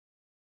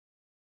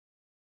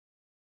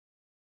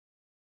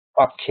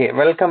Okay,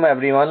 welcome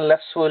everyone.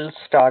 We'll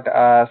start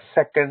our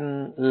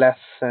third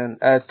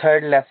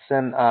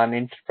lesson on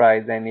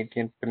enterprise and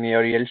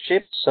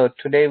entrepreneurship. So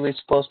today we're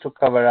supposed to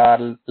cover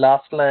our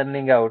last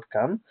learning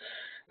outcome,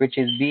 which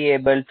is be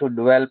able to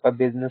develop a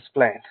business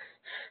plan.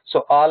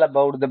 So all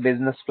about the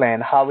business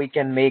plan, how we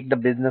can make the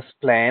business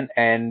plan,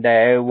 and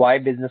why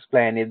business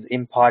plan is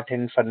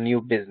important for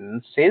new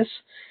businesses,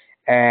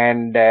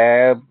 and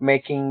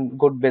making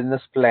good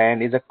business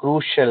plan is a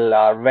crucial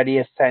or very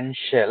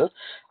essential.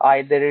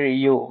 Either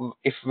you,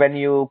 if when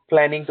you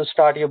planning to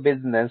start your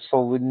business,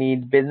 so we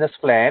need business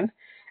plan.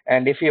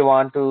 And if you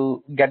want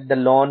to get the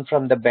loan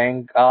from the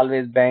bank,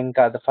 always bank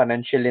or the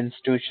financial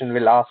institution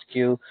will ask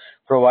you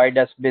provide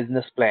us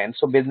business plan.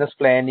 So business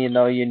plan,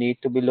 you need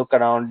to be look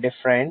around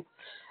different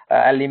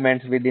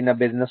elements within a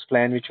business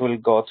plan, which will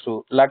go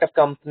through. A lot of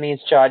companies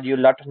charge you a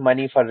lot of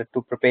money for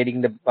to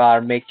preparing the or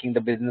making the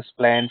business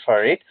plan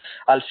for it.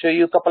 I'll show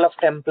you a couple of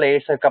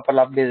templates, a couple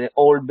of the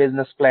old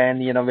business plan,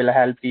 will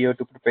help you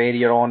to prepare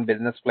your own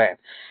business plan.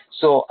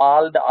 So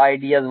all the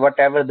ideas,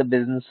 whatever the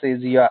business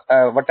is,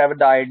 whatever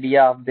the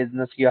idea of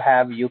business you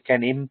have, you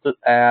can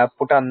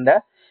put on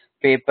the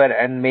paper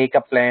and make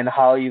a plan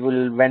how you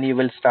will, when you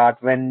will start,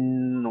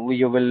 when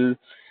you will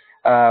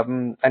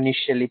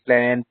initially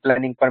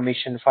planning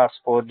permission for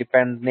sport,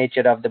 depends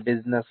nature of the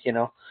business.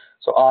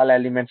 So all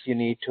elements you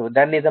need to.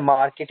 Then is a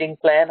marketing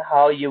plan,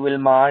 how you will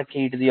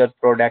market your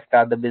product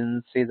or the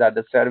businesses or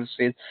the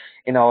services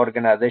in an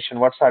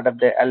organization. What sort of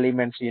the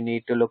elements you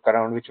need to look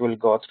around, which will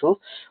go through.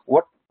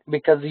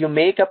 Because you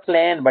make a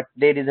plan but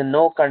there is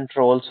no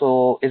control,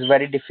 so it's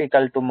very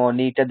difficult to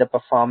monitor the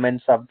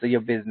performance of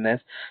your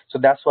business. So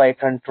that's why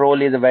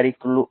control is a very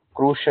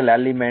crucial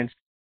element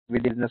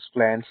with business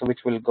plan, so which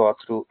will go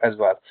through as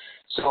well.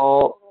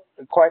 So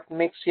quite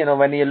mixed,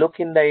 when you look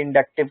in the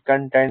inductive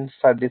contents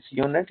for this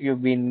unit, we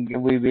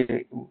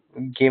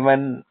will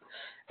given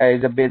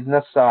as a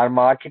business or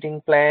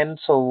marketing plan.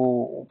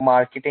 So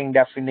marketing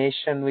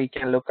definition, we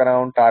can look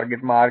around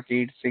target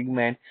market,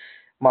 segment,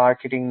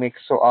 marketing mix.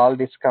 So all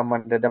this come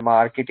under the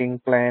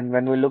marketing plan.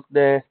 When we look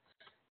the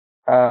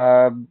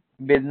uh,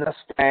 business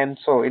plan,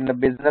 so in the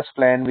business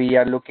plan we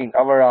are looking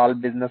overall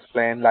business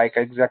plan like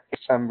executive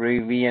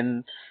summary,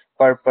 VN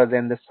purpose,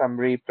 and the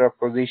summary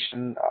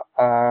proposition.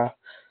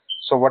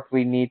 So what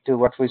we're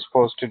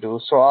supposed to do.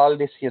 So all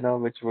this,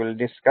 which we'll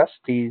discuss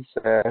these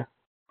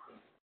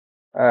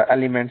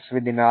elements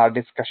within our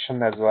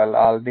discussion as well.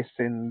 All this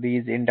in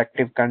these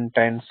inductive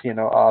contents,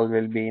 all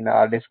will be in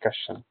our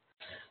discussion.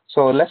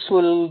 So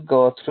we'll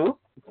go through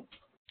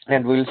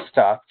and we'll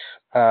start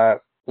our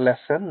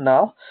lesson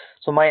now.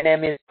 So my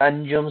name is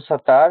Anjum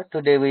Satar.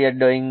 Today we are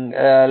doing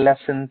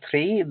lesson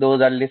 3. Those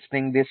are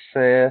listening this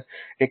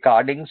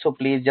recording, so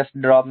please just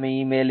drop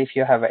me email if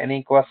you have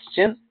any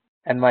question,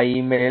 and my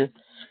email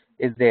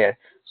is there.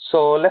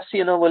 So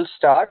we'll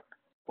start.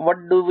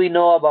 What do we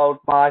know about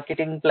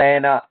marketing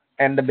plan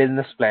and the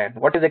business plan?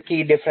 What is the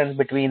key difference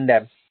between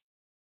them?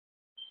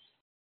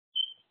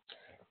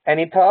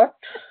 Any thought?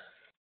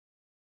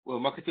 Well,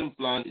 marketing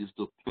plan is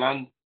to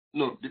plan.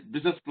 No, the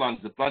business plan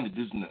is to plan the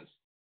business.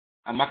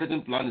 A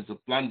marketing plan is to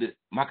plan the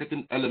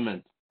marketing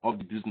element of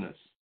the business.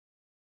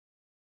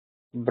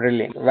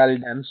 Brilliant. Well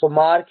done. So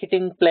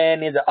marketing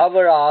plan is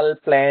overall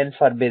plan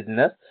for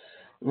business,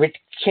 which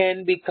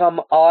can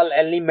become all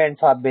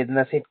elements of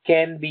business. It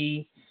can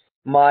be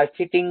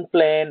marketing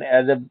plan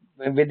as a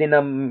within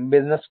a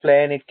business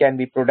plan. It can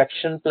be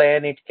production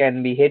plan. It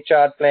can be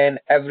HR plan.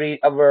 Every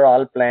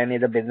overall plan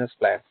is a business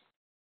plan.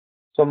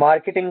 So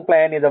marketing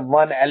plan is a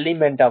one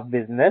element of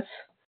business.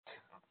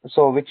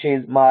 So which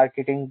is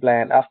marketing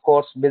plan. Of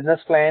course,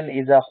 business plan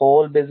is a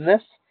whole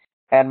business,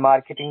 and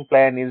marketing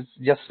plan is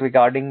just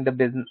regarding the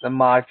business, the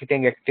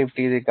marketing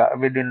activity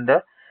within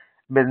the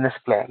business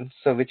plan.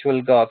 So which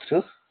we'll go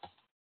through.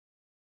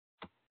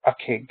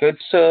 Okay, good.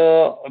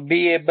 So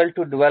be able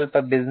to develop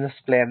a business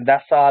plan.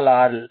 That's all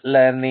our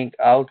learning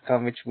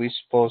outcome which we're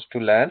supposed to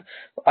learn.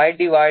 I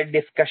divide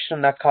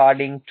discussion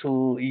according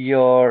to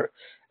your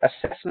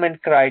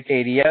assessment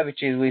criteria,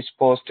 which is we're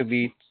supposed to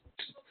be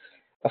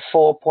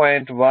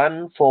 4.1,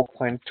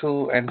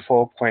 4.2, and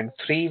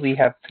 4.3. We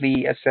have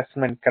 3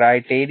 assessment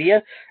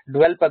criteria.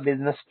 Develop a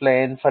business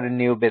plan for a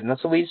new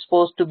business. So we're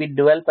supposed to be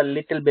develop a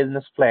little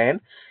business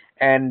plan,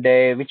 and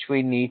which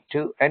we need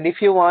to. And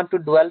if you want to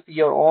develop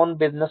your own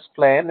business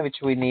plan, which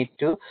we need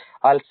to,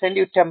 I'll send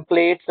you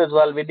templates as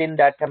well. Within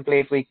that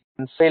template, we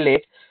can fill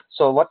it.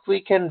 So what we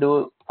can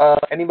do,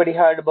 anybody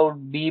heard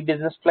about B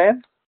Business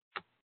Plan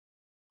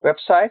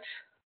website?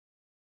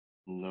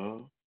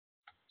 No.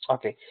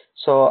 Okay,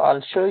 so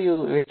I'll show you,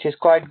 which is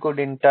quite good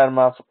in term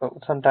of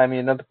sometimes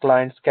the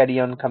clients carry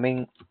on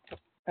coming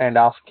and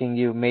asking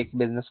you make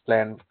business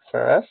plan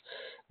for us.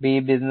 Be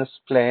business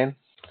plan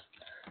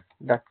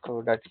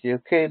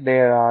 .co.uk.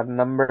 There are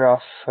number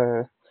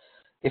of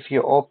if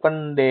you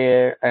open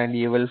there, and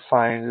you will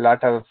find a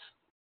lot of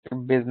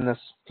business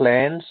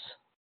plans.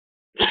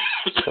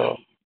 So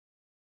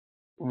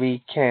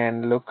we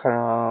can look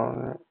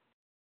around.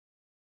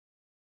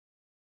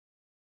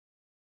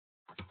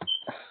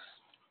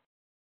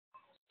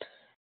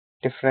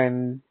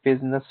 different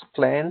business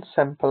plans,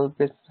 sample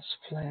business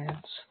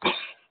plans,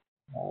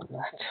 all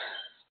that.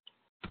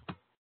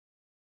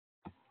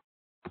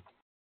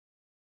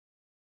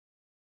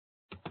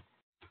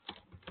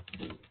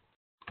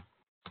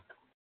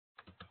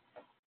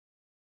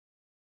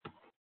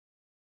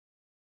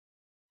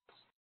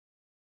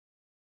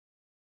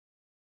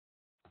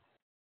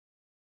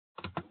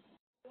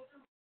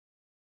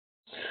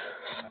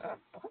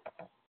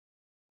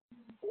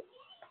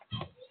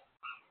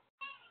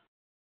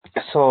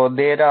 So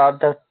there are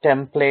the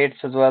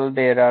templates as well.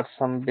 There are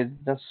some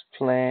business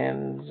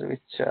plans which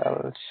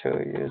I'll show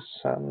you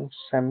some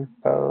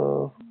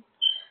sample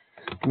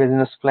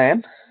business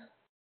plan.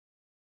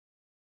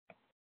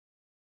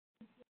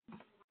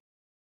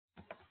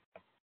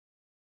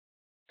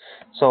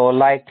 So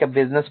like a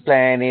business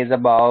plan is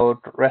about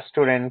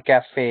restaurant,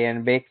 cafe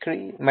and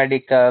bakery,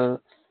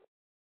 medical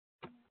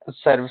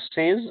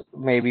services.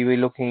 Maybe we're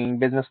looking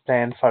business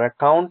plan for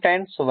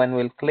accountant. So when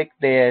we'll click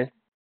there,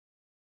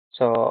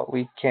 so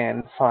we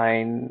can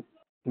find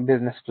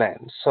business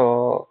plan.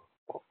 So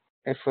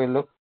if we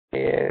look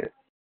here,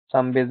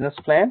 some business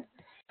plan,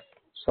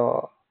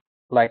 so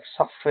like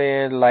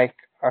software, like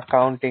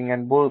accounting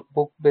and book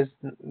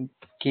business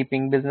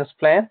keeping business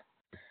plan.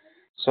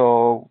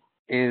 So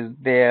is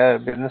their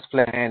business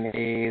plan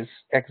is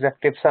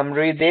executive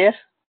summary there,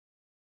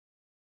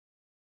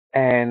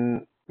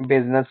 and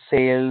business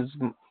sales,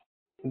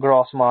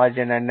 gross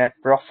margin and net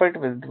profit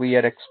we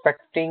are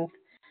expecting,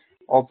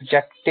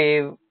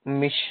 objective,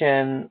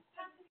 mission,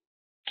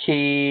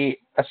 key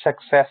a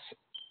success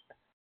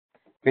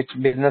which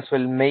business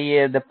will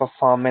measure the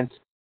performance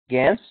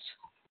against.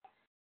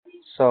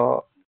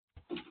 So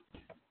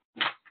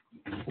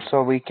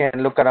we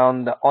can look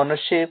around the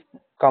ownership,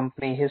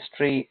 company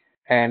history,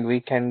 and we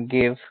can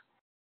give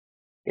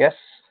yes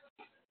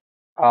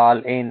all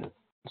in.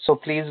 So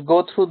please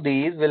go through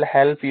these, will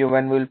help you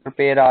when we'll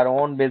prepare our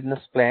own business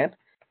plan.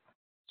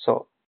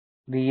 So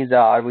these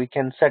are, we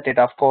can set it,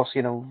 of course,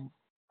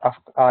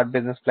 our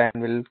business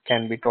plan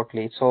can be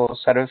totally. So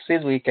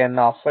services we can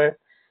offer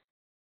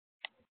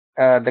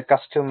the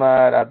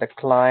customer or the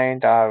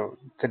client or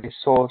the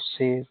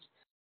resources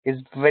is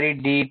very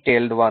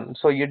detailed one.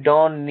 So you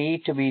don't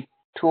need to be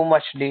too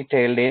much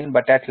detailed in,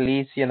 but at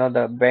least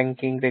the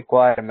banking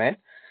requirement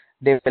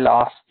they will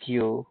ask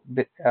you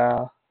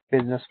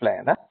business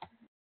plan. Huh?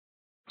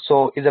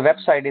 So the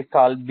website is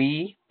called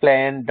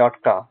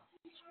bplan.com.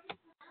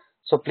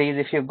 So please,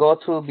 if you go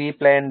through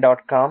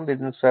bplan.com,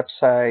 business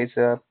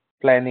website,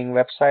 planning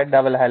website,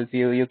 that will help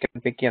you. You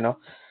can pick,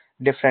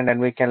 different, and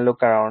we can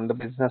look around the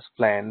business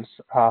plans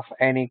of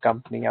any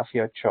company of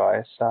your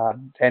choice,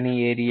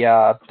 any area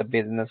of the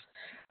business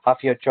of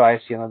your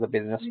choice, the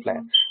business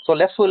plan. So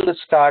we'll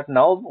start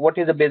now. What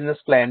is a business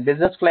plan?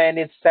 Business plan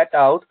is set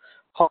out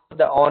how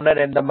the owner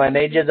and the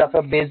managers of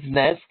a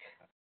business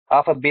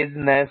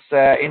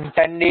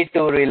intended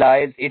to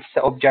realize its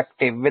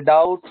objective.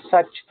 Without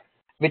such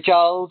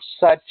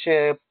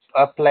a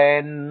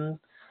plan,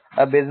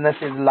 a business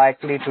is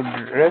likely to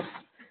risk.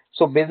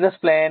 So business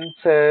plan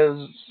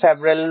serves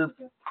several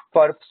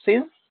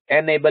purposes: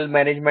 enable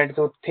management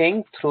to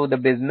think through the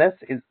business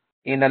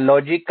in a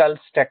logical,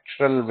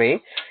 structural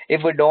way.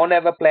 If we don't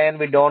have a plan,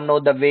 we don't know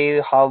the way,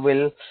 how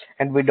will,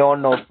 and we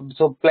don't know.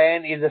 So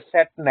plan is a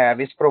set nav,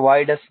 it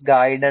provide us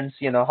guidance,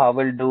 how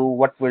we'll do,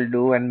 what we'll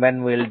do, and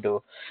when we'll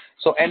do.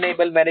 So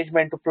enable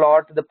management to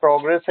plot the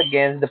progress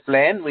against the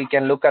plan. We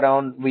can look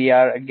around, we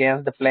are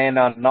against the plan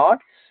or not.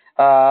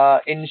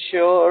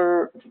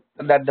 Ensure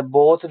that the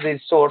both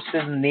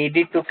resources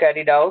needed to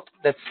carry out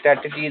the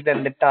strategies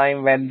and the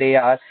time when they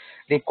are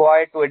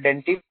required to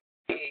identify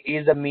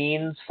is a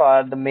means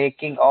for the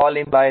making all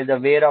employees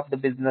aware of the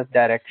business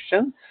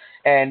direction,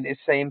 and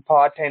it's an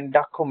important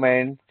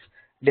document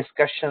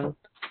discussion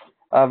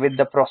with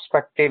the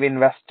prospective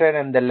investor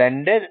and the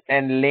lender,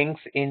 and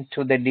links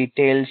into the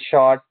detailed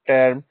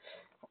short-term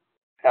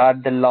or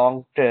the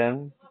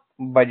long-term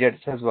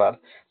budgets as well.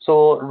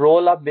 So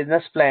role of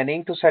business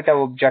planning to set an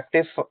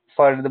objective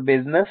for the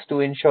business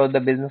to ensure the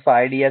business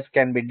ideas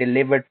can be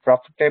delivered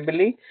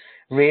profitably,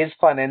 raise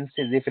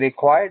finances if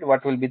required,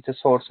 what will be the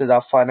sources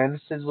of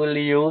finances will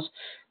use,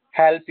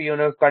 help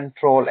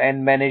control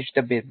and manage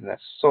the business.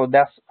 So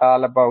that's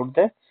all about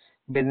the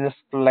business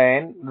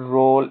plan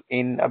role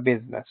in a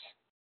business.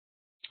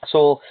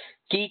 So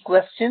key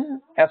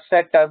question, a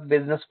set of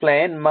business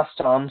plan must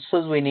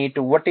answers we need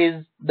to, what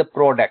is the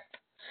product?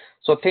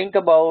 So think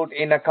about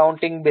in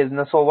accounting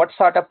business, so what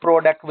sort of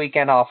product we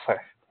can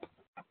offer,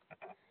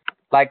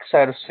 like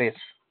services?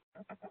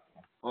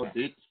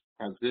 Audit,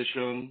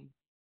 taxation,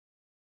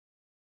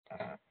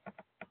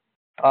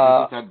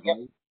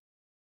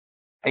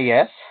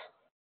 Yes.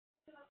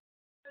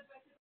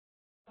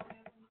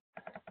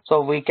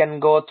 So we can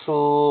go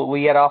through,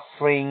 we are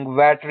offering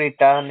VAT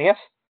return, yes.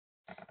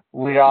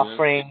 We're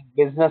offering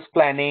business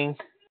planning.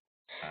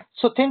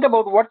 So think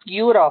about what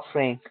you're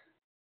offering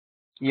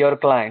your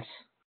clients.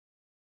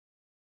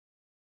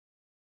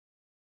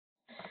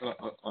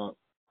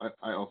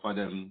 I offer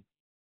them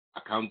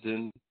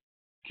accounting,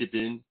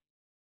 keeping,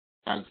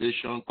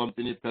 taxation,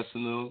 company,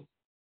 personal.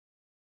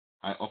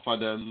 I offer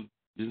them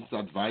business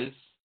advice.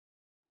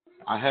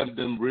 I help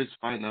them raise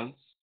finance.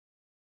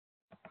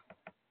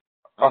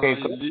 And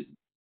Okay,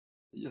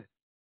 yeah,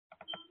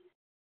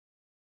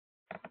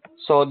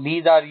 so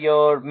these are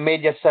your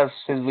major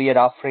services we are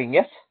offering,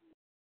 yes?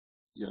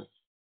 yes,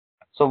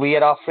 So we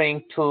are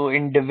offering to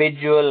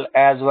individual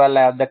as well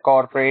as the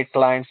corporate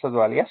clients as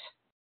well, yes?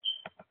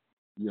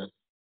 yes.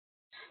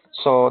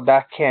 So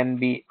that can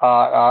be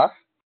RR.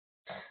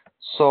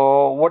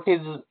 So what is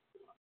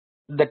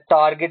the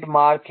target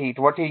market?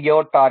 What is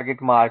your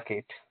target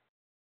market?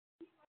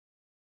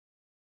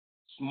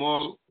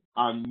 Small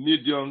and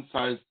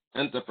medium-sized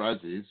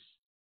enterprises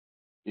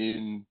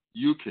in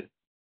UK.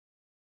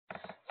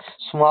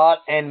 Small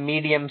and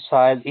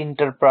medium-sized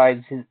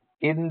enterprises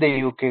in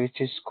the UK,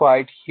 which is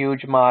quite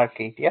huge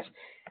market, yes?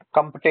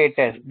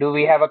 Competitors. Do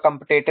we have a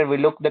competitor? We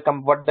look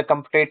what the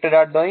competitor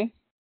are doing.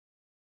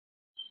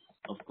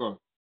 Of course.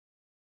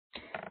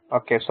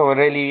 Okay, so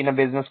really in a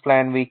business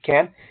plan we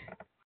can.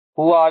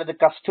 Who are the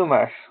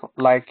customers,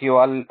 like you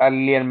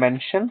earlier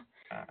mentioned,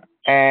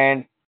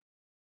 and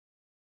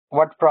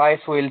what price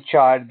we'll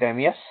charge them,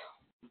 yes?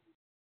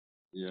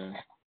 Yeah.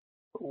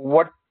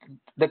 What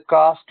the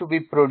cost to be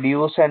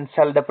produce and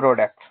sell the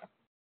product.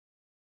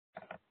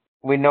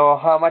 We know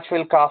how much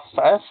will cost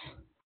us,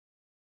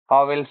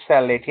 how we'll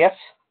sell it, yes?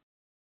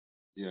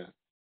 Yeah.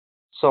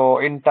 So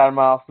in term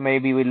of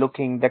maybe we're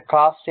looking the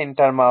cost in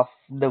term of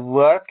the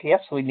work,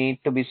 yes, we need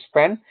to be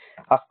spent.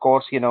 Of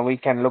course, we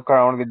can look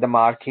around with the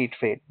market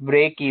rate.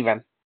 Break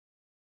even.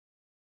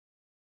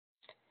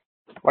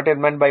 What is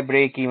meant by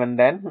break even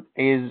then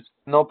is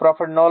no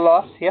profit, no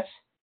loss, yes?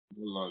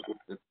 No loss.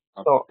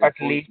 So A at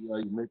whole least year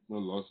you make no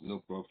loss,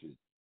 no profit.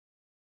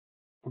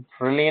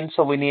 brilliant.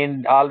 So we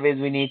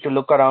need to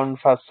look around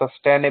for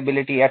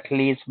sustainability, at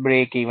least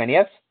break even,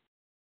 yes?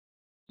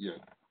 Yeah.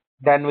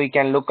 Then we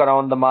can look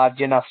around the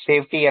margin of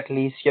safety. At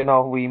least,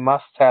 we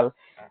must sell.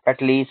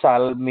 At least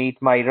I'll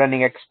meet my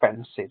running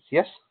expenses,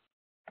 yes?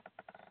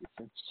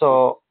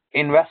 So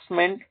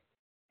investment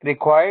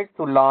required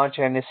to launch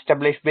an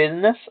established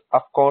business.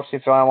 Of course,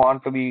 if I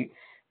want to be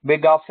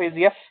big office,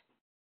 yes,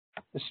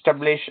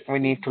 we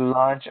need to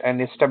launch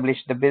and establish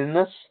the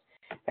business.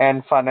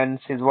 And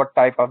finances, what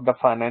type of the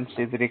finance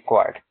is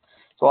required.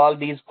 So all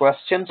these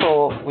questions,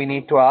 so we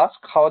need to ask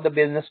how the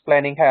business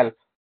planning help.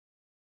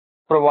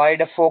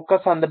 Provide a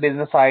focus on the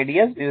business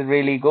ideas is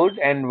really good,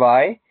 and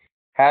why.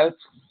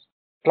 Helps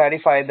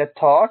clarify the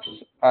thoughts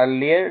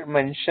earlier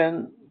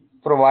mentioned.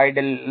 Provide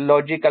a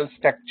logical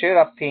structure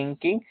of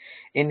thinking.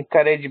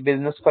 Encourage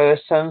business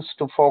persons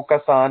to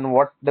focus on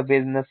what the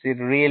business is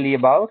really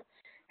about.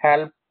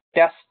 Help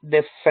test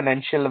the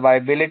financial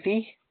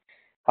viability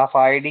of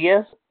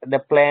ideas. The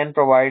plan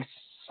provides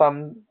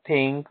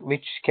something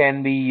which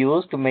can be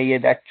used to measure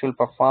the actual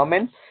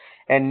performance,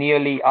 and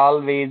nearly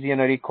always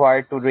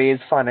required to raise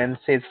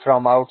finances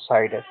from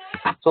outsiders.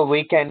 So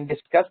we can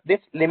discuss this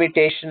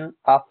limitation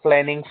of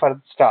planning for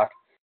the start.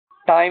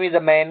 Time is a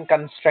main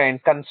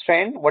constraint.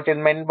 What is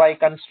meant by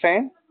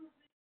constraint?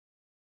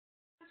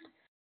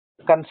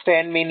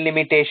 Constraint mean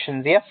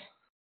limitations, yes?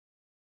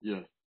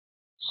 Yeah.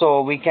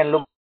 So we can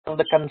look at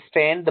the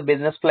constraint. The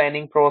business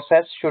planning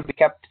process should be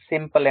kept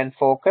simple and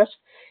focused,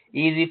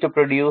 easy to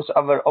produce.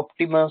 Our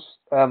optimus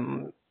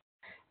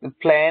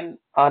plan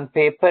on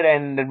paper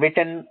and the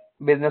written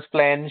business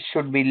plan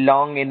should be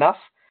long enough.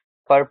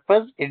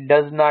 Purpose, it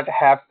does not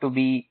have to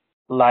be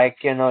like,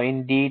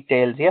 in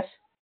details, yes?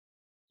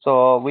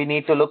 So we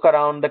need to look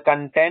around the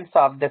contents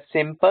of the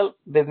simple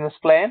business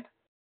plan,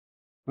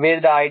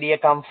 where the idea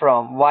come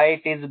from, why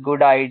it is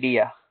good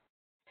idea,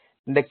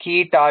 the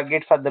key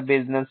target for the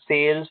business,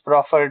 sales,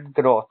 profit,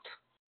 growth.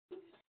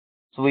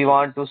 So we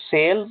want to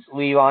sales,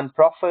 we want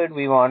profit,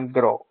 we want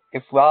growth.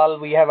 If all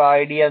we have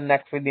ideas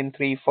next within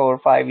 3, 4,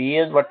 5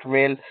 years,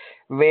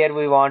 where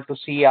we want to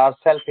see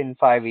ourselves in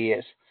 5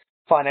 years.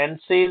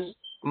 Finances,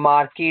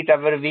 market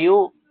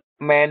overview,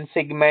 main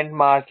segment,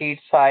 market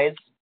size.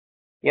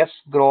 Yes,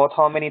 growth,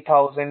 how many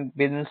thousand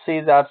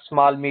businesses are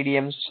small,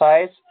 medium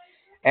size,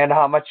 and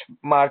how much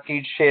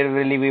market share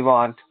really we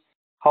want.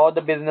 How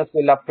the business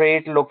will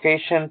operate,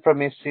 location,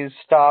 premises,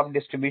 staff,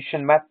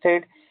 distribution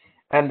method,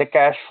 and the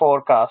cash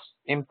forecast,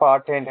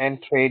 important,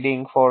 and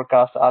trading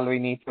forecast, all we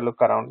need to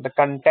look around. The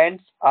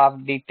contents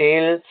of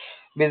detailed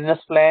business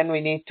plan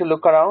we need to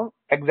look around.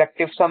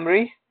 Executive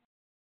summary,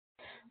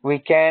 we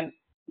can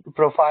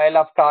profile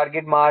of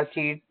target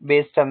market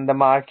based on the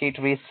market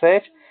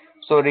research.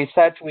 So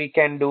research, we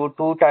can do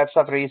two types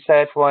of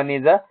research. One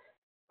is a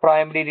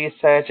primary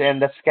research and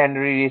the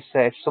secondary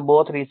research. So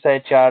both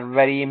research are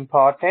very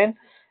important.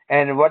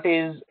 And what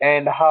is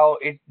and how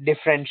it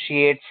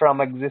differentiate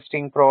from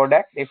existing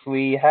product. If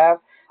we have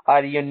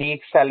our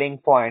unique selling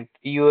point,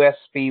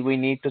 USP, we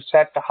need to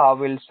set how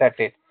we'll set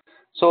it.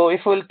 So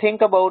if we'll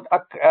think about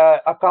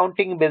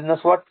accounting business,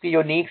 what the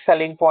unique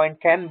selling point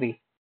can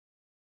be?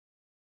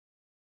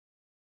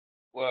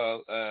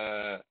 Well,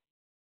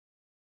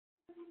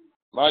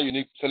 my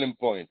unique selling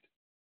point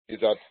is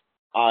that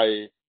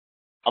I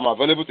am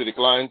available to the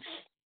clients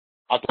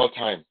at all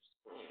times.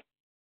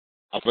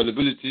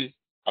 availability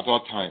at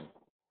all time.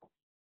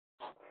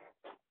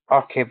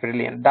 Okay,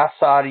 brilliant. That's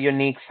our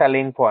unique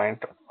selling point.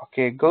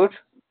 Okay, good.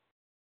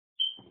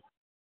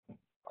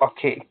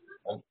 Okay.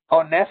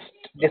 Honest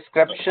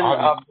description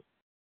I have of,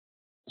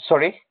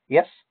 sorry,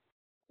 yes?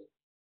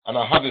 and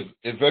I have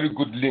a very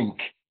good link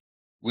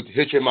with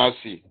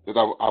HMRC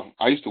that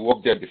I used to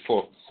work there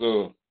before.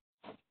 So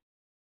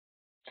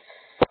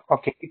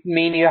Okay, it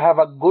means you have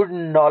a good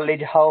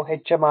knowledge how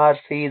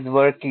HMRC is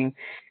working,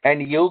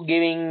 and you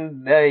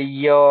giving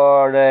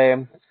your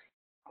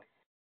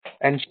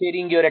and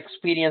sharing your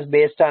experience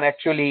based on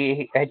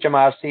actually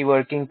HMRC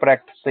working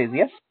practices.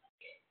 Yes,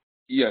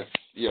 yes,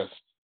 yes.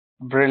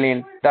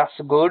 brilliant. That's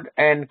good.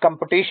 And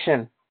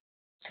competition,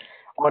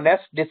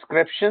 honest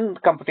description,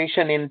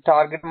 competition in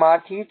target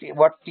market.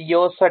 What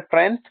your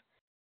strength?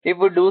 If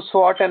we do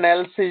SWOT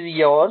analysis,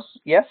 yours.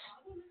 Yes,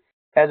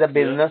 as a Yeah.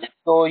 business.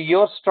 So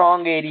your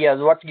strong areas.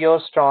 What your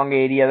strong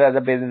areas as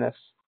a business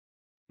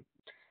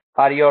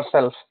are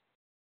yourself?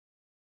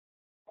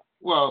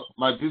 Well,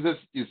 my business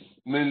is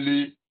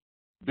mainly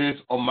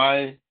based on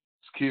my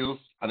skills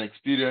and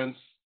experience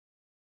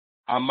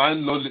and my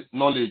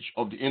knowledge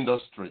of the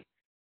industry.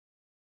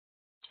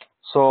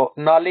 So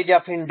knowledge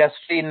of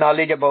industry,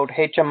 knowledge about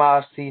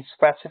HMRC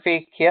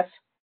specific, yes.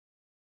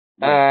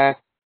 Yes.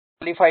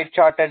 Qualified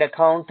chartered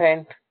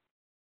accountant,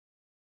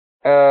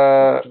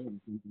 uh,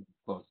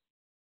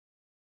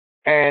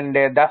 and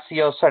that's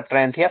your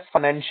strength, yes.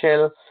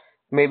 Financial,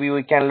 maybe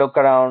we can look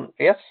around,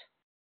 yes.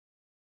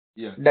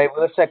 Yes.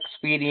 Diverse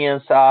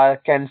experience,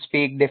 can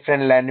speak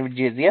different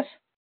languages, yes.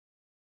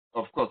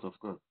 Of course, of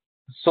course.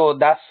 So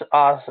that's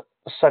our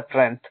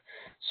strength.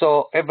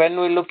 So when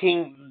we're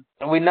looking,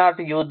 we not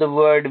use the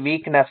word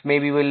weakness.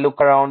 Maybe we'll look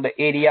around the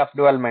area of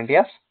development,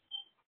 yes.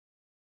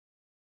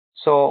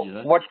 So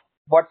Yeah.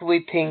 what we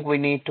think we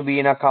need to be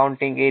in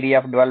accounting area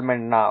of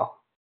development now?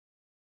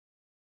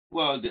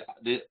 Well,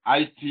 the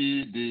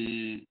IT,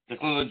 the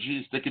technology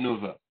is taking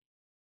over.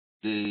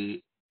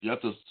 You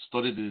have to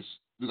study this,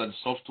 look at the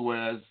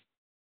softwares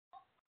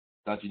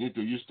that you need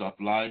to use to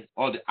apply,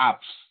 all the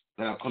apps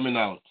that are coming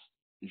out.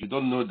 If you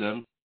don't know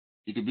them,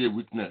 it will be a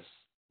weakness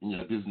in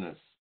your business.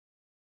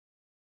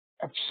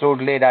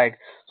 Absolutely right.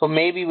 So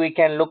maybe we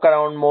can look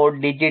around more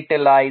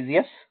digitalize,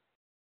 yes,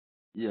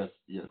 Yes,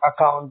 yes,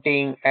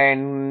 accounting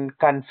and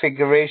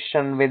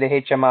configuration with the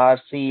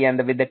HMRC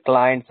and with the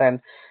clients,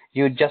 and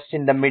you just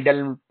in the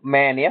middle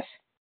man, yes,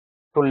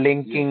 to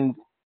yes.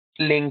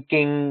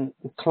 linking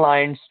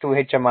clients to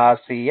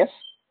HMRC, yes,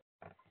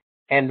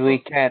 and we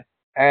Okay. can,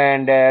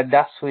 and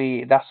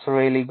that's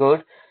really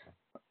good.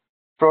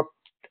 Pro-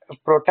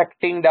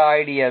 Protecting the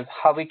ideas,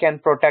 how we can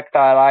protect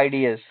our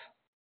ideas.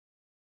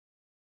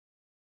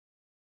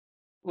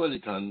 Well, you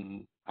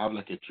can have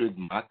like a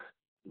trademark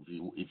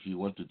if you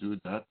want to do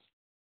that,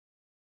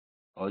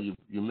 or you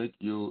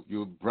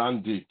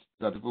brand it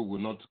that people will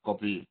not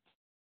copy it.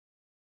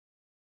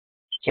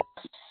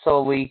 Yes.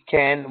 So we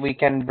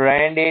can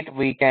brand it,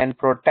 we can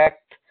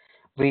protect,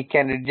 we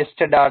can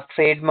register our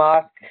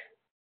trademark,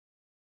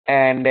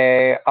 and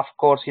of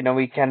course,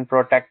 we can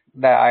protect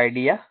the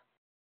idea.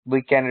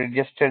 We can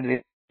register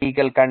the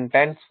legal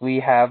contents. We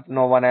have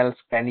no one else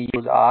can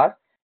use our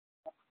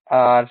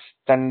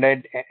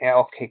standard.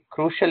 Okay,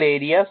 crucial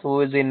areas.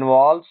 Who is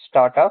involved?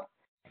 Startup,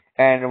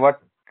 and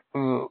what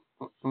uh,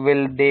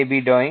 will they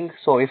be doing?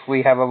 So if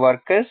we have a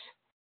workers,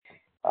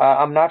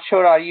 I'm not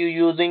sure. Are you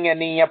using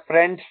any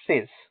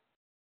apprentices?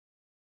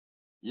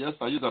 Yes,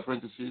 I use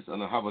apprentices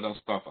and I have other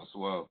staff as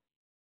well.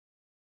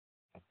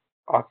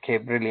 Okay,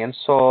 brilliant.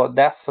 So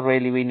that's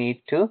really we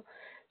need to.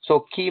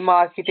 So key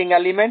marketing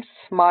elements,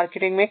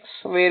 marketing mix,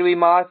 where we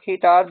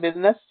market our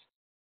business.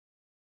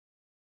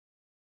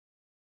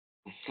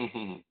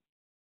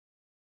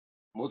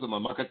 Most of my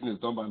marketing is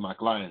done by my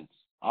clients.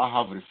 I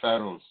have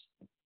referrals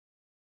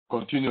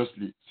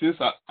continuously since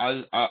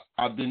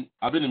I've been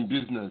in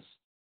business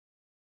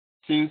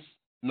since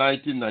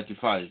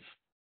 1995,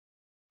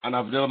 and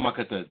I've never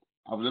marketed.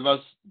 I've never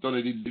done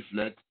any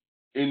leaflet,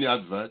 any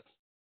advert,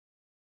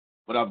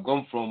 but I've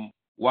gone from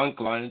one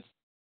client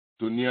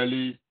to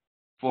nearly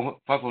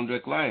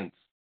 500 clients.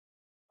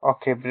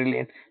 Okay,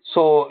 brilliant.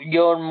 So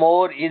your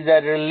more is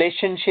a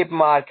relationship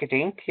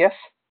marketing, yes?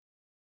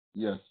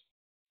 Yes,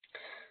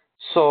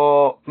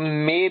 So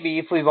maybe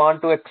if we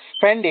want to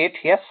expand it,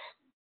 yes?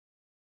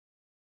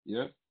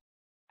 yes.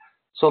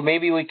 So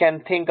maybe we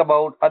can think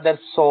about other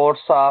source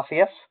of,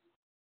 yes?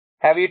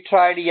 Have you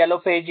tried Yellow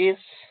Pages,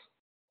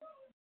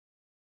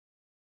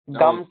 That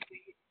was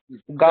the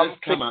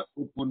first time Gumtree?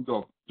 I opened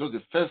up. Just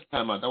the first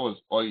time that was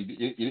all.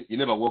 It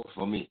never worked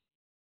for me.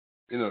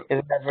 You know,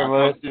 Is that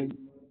ever accounting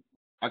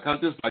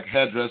accounting is like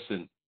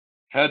hairdressing.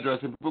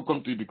 Hairdressing, people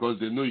come to you because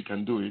they know you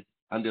can do it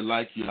and they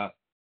like your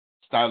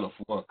style of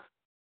work.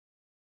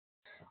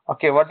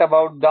 okay? What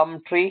about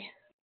Gumtree?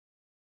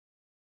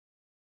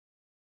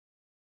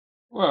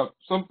 Well,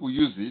 some people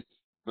use it,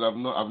 but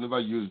I've never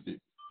used it.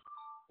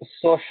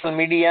 Social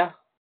media?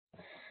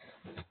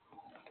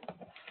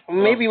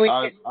 Well, Maybe we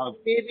can.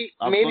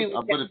 Maybe we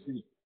I've can. got a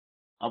page.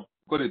 I've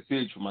got a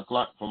page for my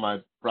for my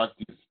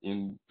practice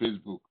in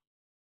Facebook.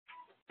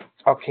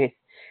 Okay,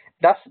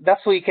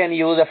 that's we can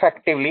use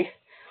effectively.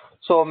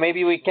 So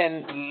maybe we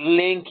can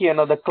link,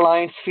 the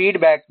client's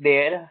feedback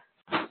there.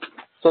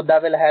 So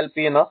that will help,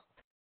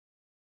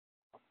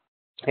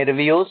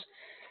 reviews.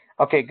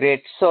 Okay,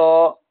 great.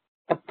 So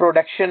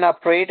production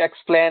upgrade,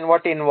 explain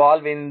what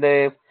involved in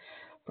the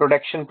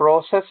production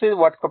processes,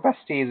 what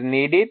capacity is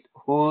needed,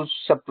 who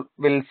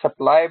will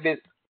supply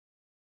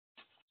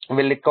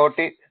will record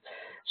it.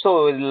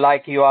 So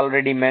like you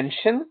already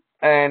mentioned,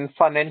 and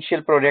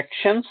financial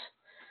projections.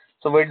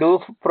 So we do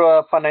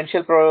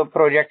financial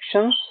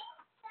projections.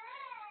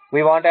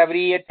 We want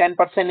every year 10%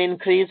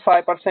 increase,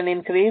 5%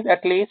 increase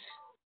at least.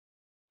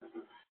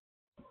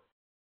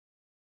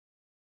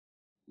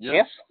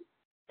 Yes.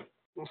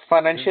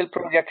 Financial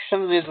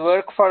projections is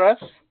work for us.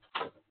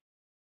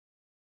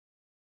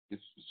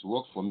 It's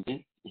work for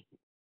me.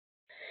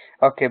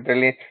 Okay,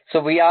 brilliant.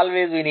 So we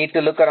need to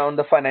look around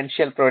the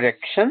financial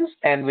projections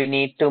and we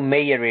need to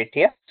measure it.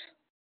 Yes.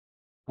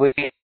 We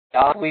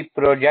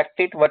project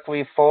it, what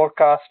we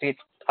forecast it,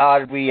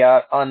 are we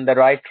are on the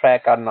right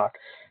track or not.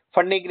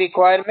 Funding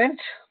requirement.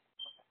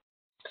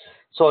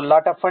 So a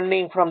lot of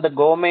funding from the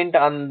government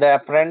on the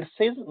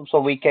apprentices, so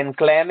we can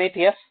claim it.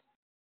 Yes.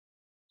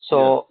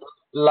 So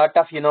lot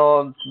of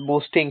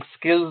boosting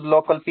skills,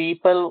 local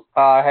people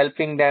are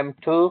helping them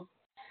to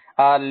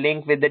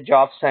link with the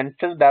job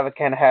center that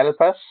can help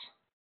us.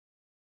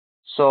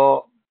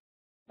 So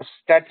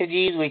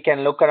strategies, we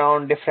can look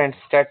around different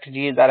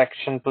strategies or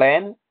action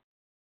plan.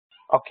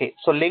 Okay,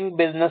 so link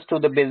business to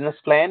the business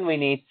plan. We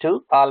need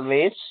to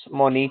always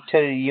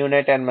monitor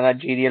unit and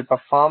managerial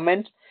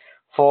performance,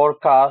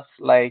 forecast,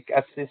 like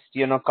assist,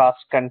 cost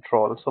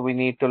control. So we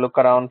need to look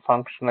around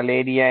functional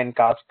area and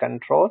cost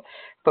control.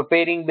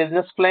 Preparing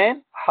business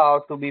plan,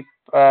 how to be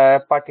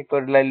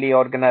particularly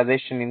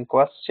organization in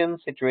question,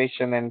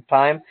 situation and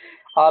time.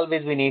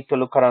 Always we need to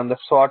look around the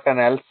SWOT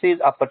analysis,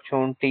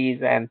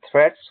 opportunities and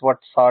threats, what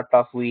sort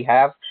of we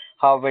have,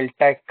 how we'll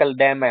tackle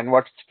them and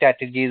what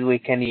strategies we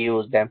can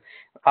use them.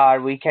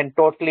 Or we can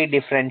totally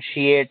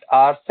differentiate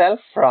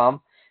ourselves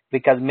from,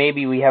 because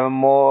maybe we have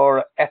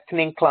more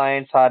ethnic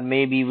clients or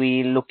maybe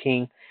we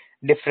looking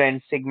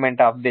different segment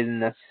of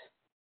business,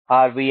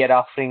 or we are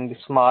offering the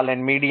small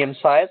and medium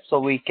size, so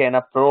we can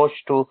approach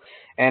to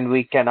and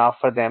we can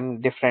offer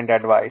them different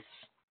advice.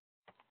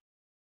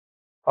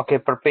 Okay,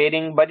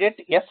 preparing budget.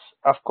 Yes,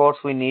 of course,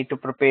 we need to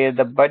prepare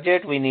the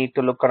budget. We need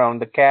to look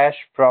around the cash,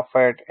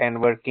 profit,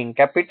 and working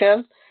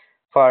capital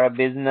for a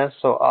business.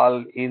 So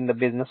all in the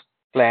business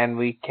plan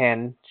we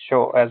can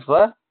show as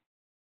well.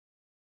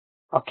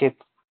 Okay,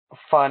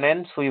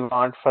 finance we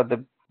want for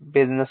the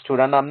business to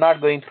run. I'm not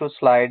going through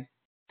slide,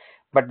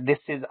 but this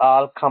is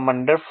all come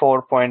under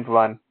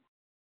 4.1.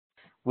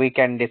 We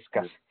can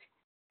discuss.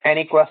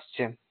 Any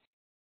question?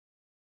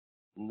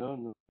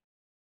 No.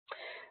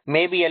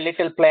 Maybe a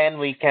little plan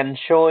we can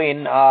show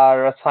in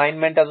our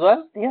assignment as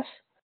well. Yes.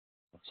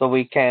 So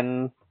we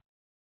can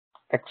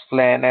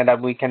explain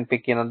and we can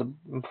pick, the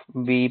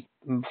B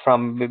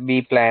from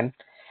B plan.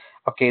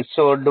 Okay.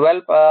 So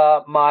develop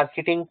a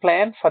marketing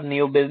plan for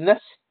new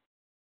business.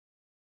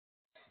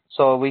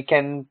 So we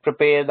can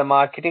prepare the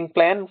marketing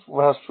plan.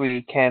 First,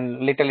 we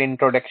can little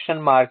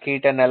introduction,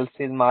 market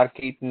analysis,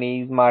 market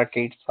needs,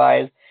 market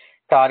size,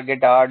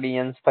 target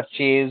audience,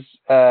 purchase,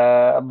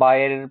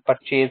 buyer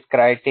purchase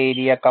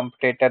criteria,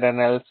 competitor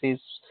analysis,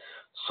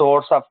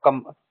 source of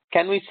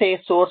can we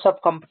say source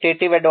of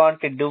competitive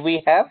advantage? Do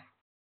we have?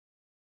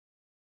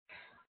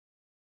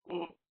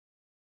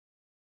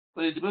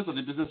 So it depends on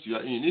the business you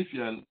are in. If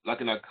you are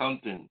like an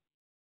accountant,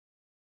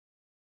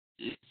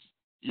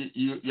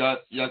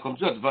 your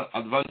competitive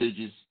advantage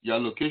is your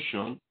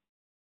location.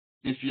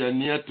 If you are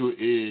near to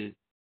a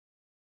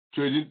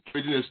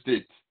trading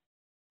estate,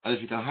 and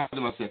if you can have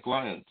them as a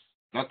client,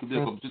 that could be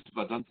a competitive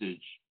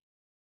advantage.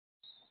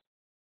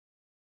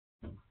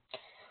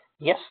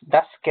 Yes,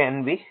 that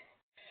can be.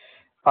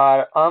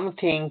 Or I'm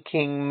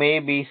thinking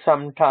maybe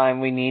sometime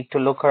we need to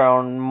look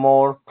around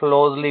more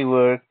closely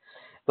work.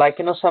 Like,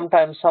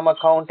 sometimes some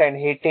accountant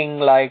hitting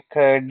like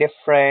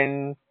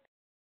different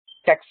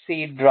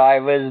taxi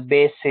drivers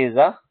bases,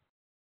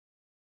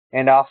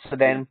 and after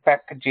then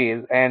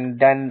packages, and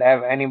then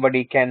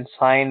anybody can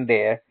sign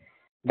there.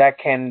 That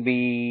can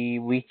be,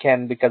 we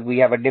can, because we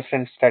have a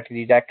different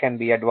strategy, that can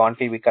be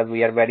advantage because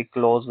we are very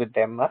close with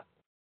them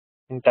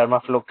in terms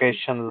of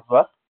location.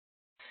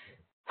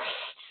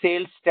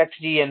 Sales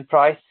strategy and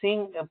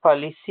pricing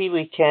policy,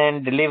 we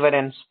can deliver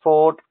and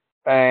support,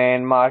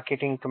 and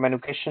marketing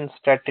communication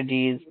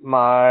strategies,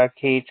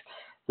 market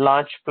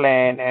launch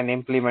plan and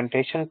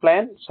implementation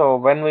plan. So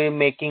when we're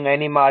making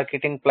any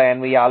marketing plan,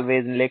 we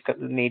always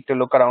need to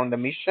look around the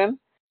mission.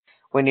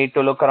 We need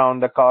to look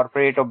around the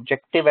corporate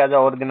objective as an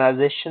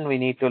organization. We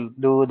need to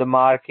do the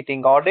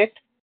marketing audit.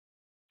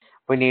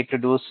 We need to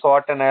do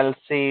SWOT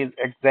analysis,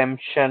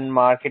 exemption,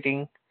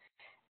 marketing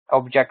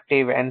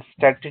objective and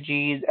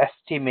strategies,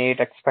 estimate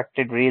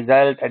expected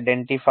result,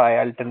 identify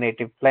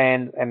alternative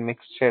plans and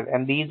mixture.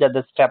 And these are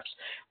the steps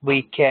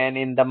we can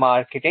in the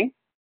marketing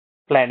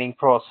planning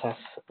process,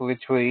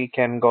 which we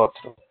can go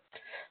through.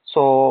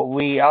 So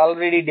we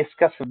already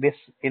discussed this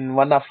in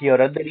one of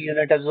your other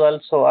unit as well.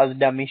 So as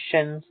the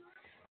missions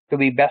to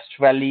be best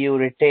value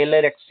retailer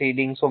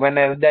exceeding. So when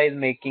ATHE is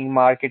making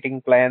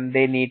marketing plan,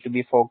 they need to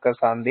be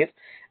focused on this,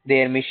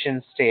 their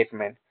mission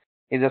statement.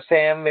 In the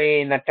same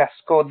way in a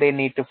Tesco, they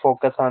need to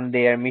focus on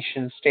their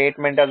mission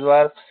statement as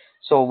well.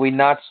 So we're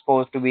not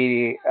supposed to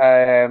be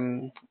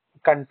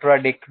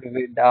contradict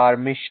with our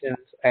missions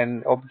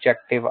and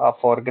objective of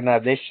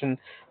organization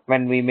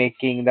when we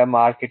making the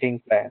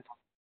marketing plan.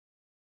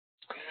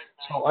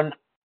 So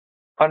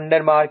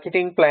under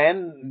marketing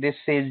plan, this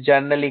is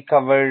generally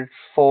covered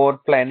for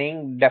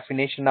planning,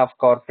 definition of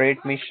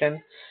corporate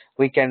mission.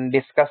 We can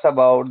discuss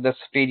about the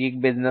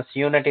strategic business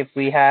unit if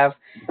we have,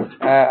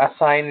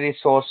 assign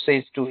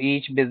resources to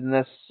each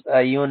business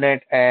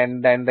unit,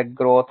 and then the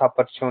growth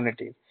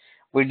opportunities.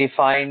 We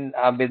define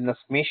a business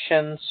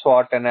mission,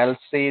 SWOT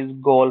analysis,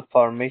 goal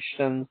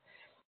formation,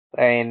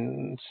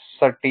 and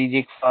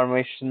strategic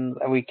formation.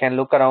 We can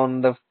look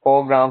around the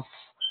program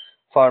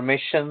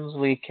formations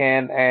we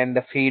can, and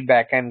the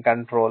feedback and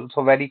control.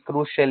 So very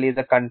crucial is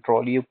the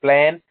control. You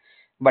plan,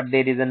 but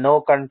there is a no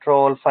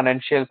control,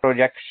 financial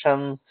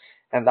projection,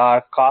 and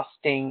our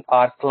costing,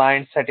 our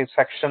client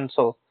satisfaction.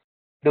 So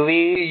do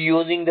we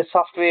using the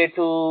software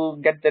to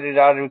get the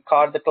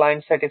record the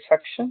client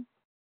satisfaction?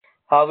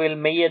 How will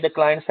measure the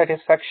client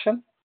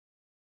satisfaction?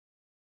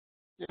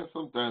 Yeah,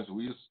 sometimes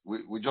we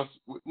just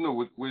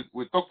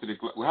we talk to the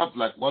client. We have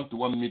like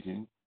one-to-one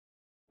meeting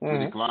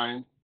with the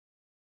client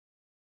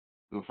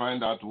to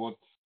find out what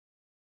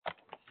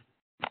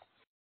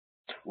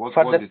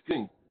they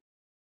think.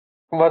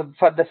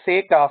 For the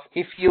sake of,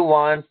 if you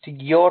want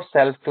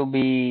yourself to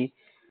be,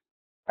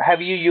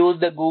 have you used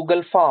the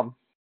Google form?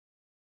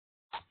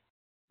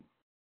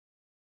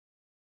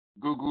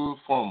 Google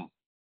form.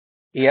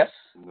 Yes.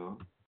 No.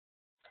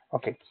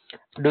 Okay.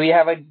 Do you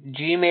have a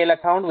Gmail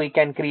account? We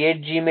can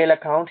create Gmail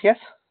account. Yes.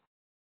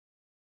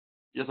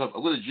 Yes, I've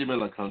got a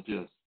Gmail account.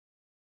 Yes.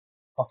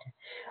 Okay.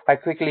 I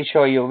quickly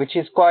show you, which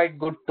is quite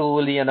good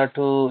tool,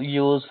 to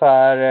use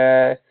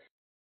for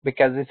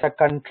because it's a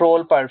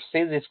control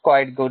purposes. It's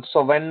quite good.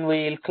 So when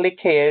we'll click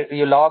here,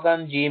 you log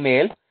on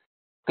Gmail.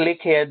 Click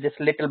here this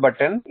little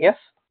button. Yes,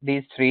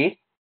 these three.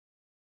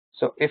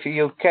 So if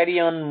you carry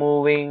on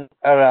moving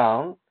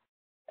around,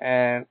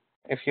 and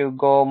if you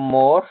go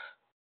more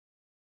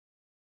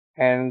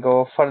and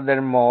go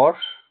further more,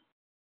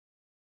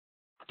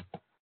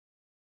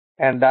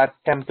 and that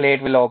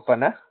template will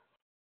open.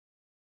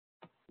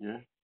 Yeah.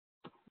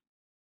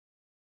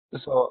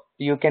 So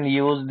you can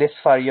use this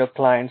for your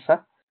clients.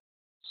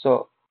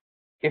 So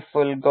if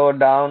we'll go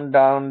down,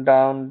 down,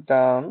 down,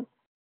 down,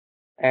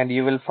 and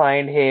you will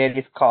find here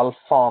it's called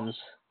forms.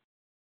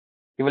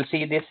 You will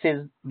see this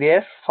is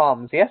their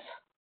forms. Yes.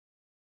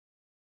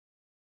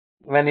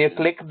 When you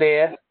click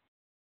there,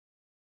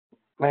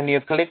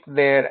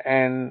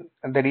 and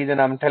the reason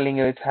I'm telling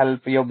you, it's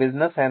help your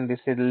business, and this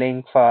is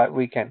link for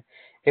weekend.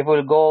 If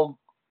we'll go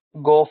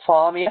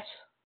form, yes.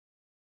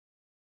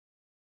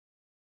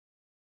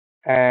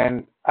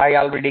 And I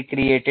already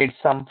created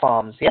some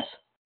forms. Yes.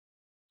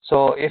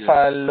 So if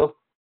I look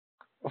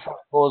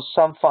for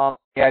some forms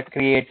I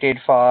created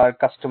for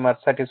customer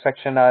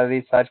satisfaction or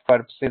research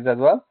purposes as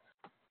well.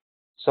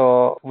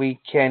 So we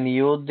can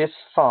use this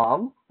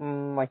form.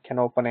 I can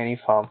open any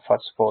form for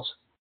suppose.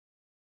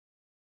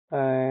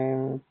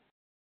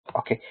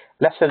 Okay,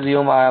 let's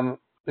assume I'm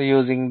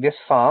using this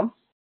form,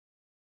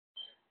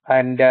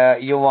 and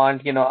you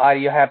want, are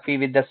you happy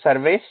with the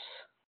service?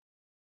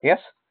 Yes.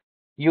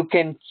 You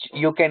can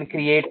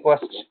create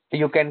question.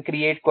 You can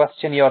create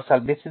question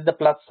yourself. This is the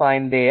plus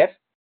sign there.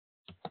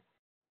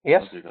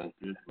 Yes.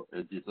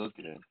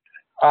 Okay.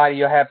 Are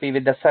you happy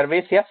with the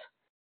service? Yes.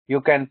 You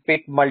can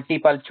pick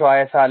multiple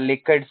choice or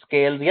Likert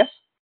scales. Yes.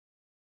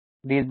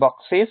 These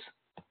boxes,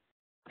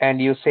 and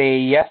you say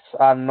yes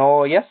or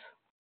no. Yes.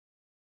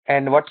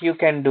 And what you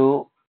can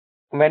do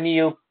when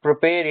you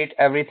prepare it,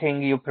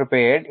 everything you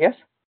prepared. Yes.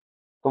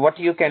 So what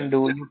you can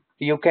do,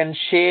 you can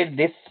share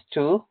this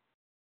to,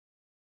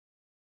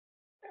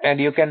 and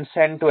you can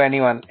send to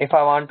anyone. If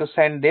I want to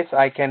send this,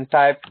 I can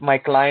type my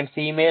client's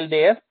email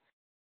there.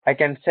 I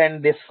can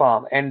send this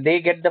form, and they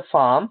get the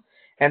form,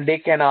 and they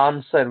can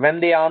answer. When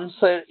they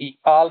answer,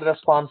 all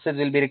responses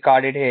will be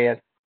recorded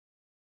here.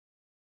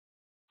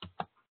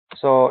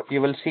 So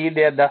you will see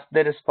there, that's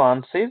the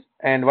responses,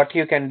 and what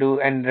you can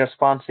do, and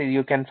responses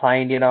you can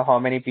find, how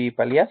many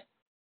people. Yes.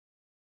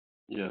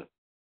 Yeah.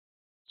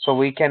 So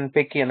we can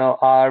pick,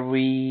 are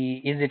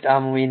we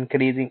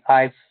increasing?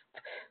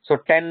 So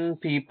 10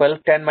 people,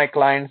 10 my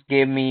clients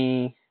gave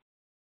me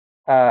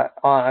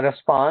a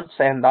response,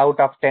 and out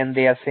of 10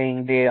 they are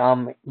saying they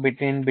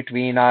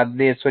between are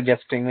they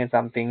suggesting me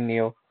something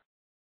new.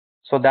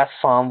 So that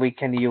form we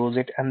can use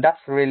it, and that's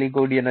really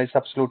good. It's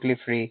absolutely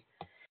free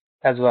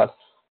as well.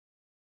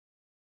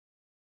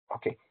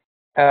 Okay.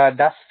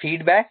 That's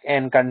feedback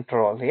and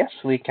control. Yes,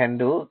 we can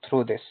do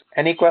through this.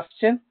 Any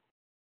question?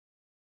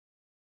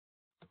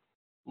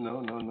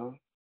 No.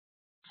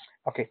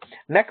 Okay.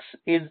 Next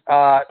is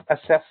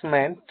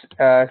assessment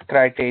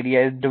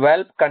criteria is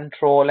develop,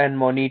 control, and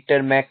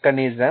monitor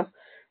mechanism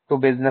to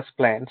business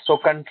plan. So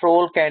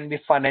control can be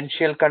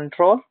financial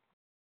control.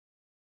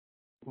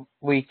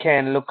 We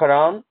can look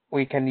around.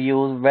 We can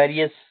use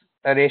various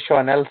ratio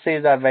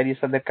analysis or various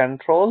other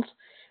controls,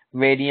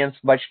 variance,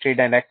 budgeted,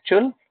 and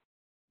actual.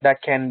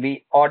 That can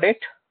be audit.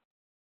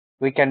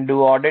 We can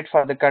do audit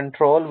for the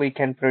control. We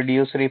can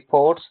produce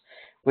reports.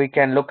 We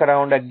can look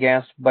around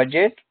against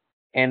budget.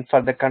 And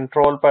for the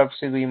control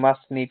purposes, we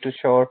must need to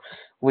show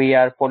we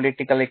are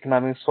political,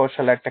 economic,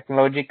 social, and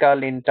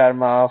technological in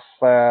terms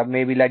of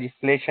maybe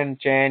legislation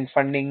change,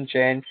 funding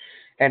change,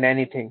 and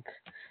anything.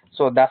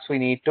 So that's we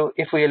need to.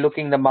 If we are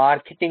looking the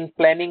marketing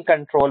planning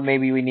control,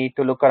 maybe we need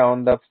to look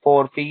around the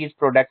 4 P's: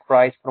 product,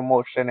 price,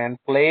 promotion,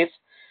 and place.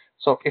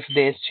 So if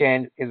this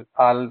change is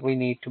all we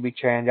need to be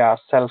change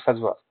ourselves as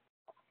well.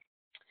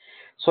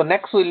 So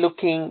next we're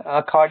looking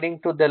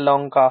according to the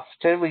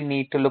Lancaster, we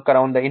need to look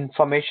around the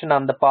information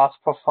on the past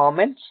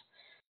performance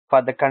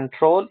for the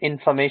control,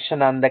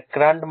 information on the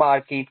current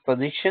market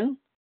position.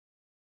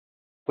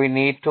 We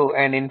need to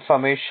and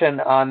information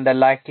on the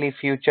likely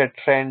future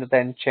trends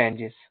and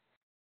changes.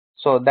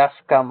 So that's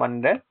come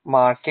under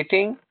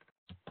marketing.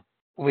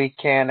 We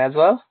can as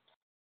well.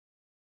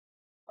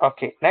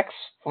 Okay, next,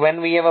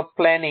 when we have a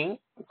planning,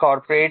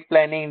 corporate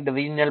planning,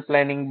 divisional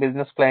planning,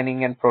 business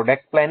planning, and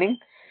product planning,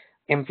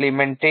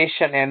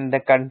 implementation and the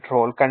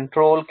control.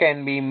 Control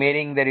can be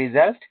measuring the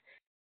result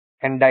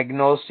and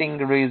diagnosing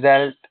the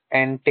result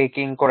and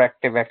taking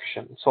corrective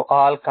action. So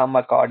all come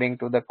according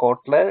to the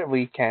Kotler.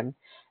 We can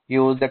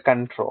use the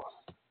control.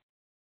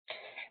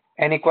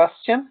 Any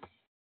question?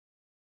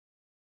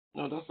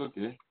 No, that's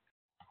okay.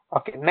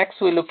 Okay, next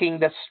we're looking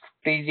the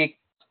strategic.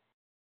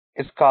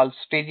 It's called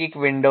strategic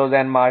windows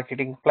and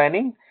marketing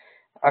planning.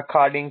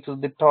 According to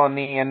the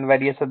Tony and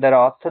various other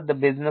authors, the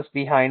business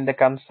behind the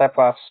concept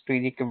of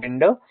strategic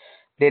window,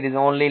 there is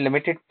only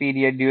limited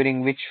period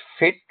during which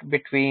fit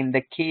between the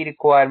key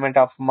requirement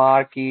of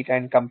market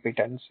and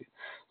competency.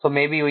 So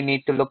maybe we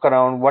need to look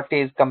around what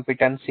is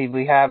competency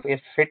we have,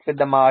 is fit with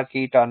the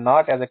market or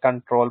not as a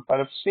control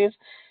purposes,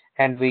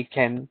 and we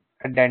can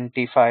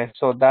identify.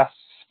 So that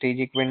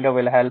strategic window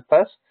will help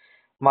us.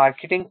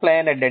 Marketing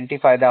plan,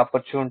 identify the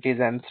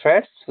opportunities and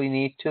threats. We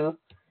need to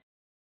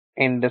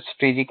in the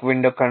strategic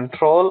window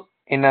control,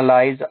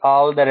 analyze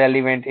all the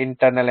relevant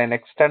internal and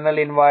external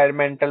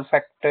environmental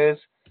factors,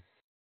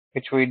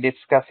 which we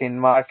discuss in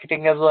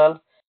marketing as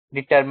well,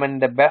 determine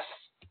the best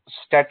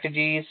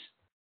strategies,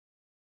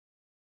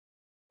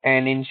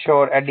 and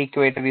ensure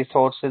adequate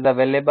resources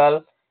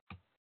available.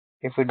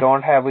 If we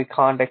don't have, we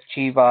can't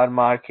achieve our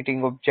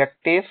marketing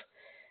objective.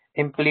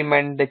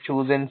 Implement the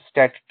chosen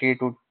strategy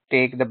to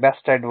take the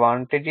best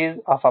advantages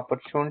of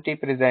opportunity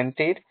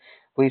presented.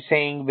 We're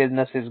saying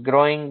business is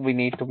growing. We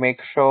need to make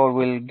sure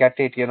we'll get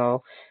it,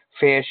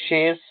 fair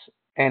shares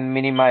and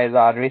minimize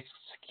our risks.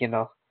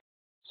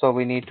 So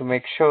we need to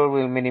make sure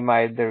we'll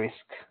minimize the risk,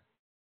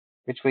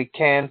 which we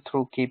can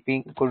through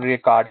keeping good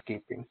record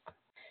keeping.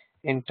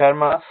 In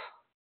terms of,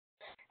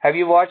 have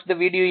you watched the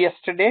video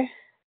yesterday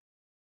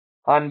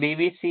on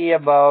BBC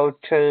about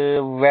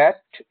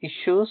VAT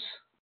issues?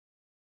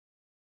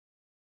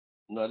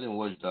 No, I didn't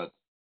watch that.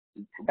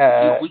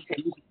 Which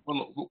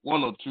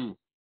one or two?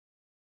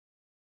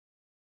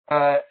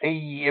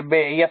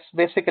 Yes,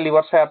 basically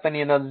what's happened,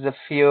 there's a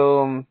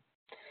few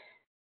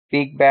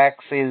big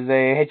backs is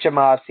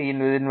HMRC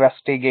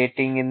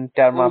investigating in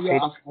terms of yeah,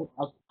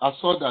 I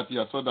saw that.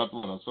 Yeah, I saw that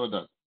one. I saw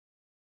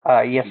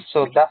that. Yes,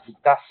 so that's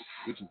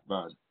which is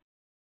bad.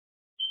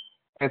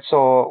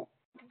 So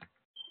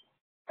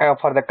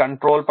for the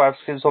control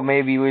purposes, so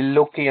maybe we'll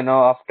look,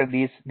 after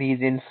these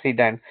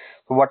incidents,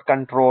 what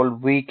control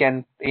we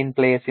can in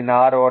place in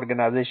our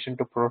organization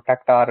to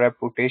protect our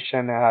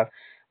reputation, our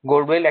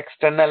goodwill.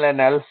 External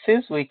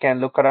analysis, we can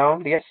look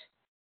around, yes.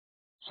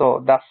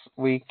 So thus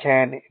we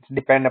can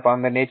depend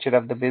upon the nature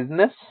of the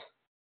business.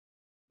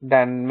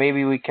 Then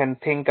maybe we can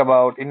think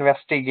about,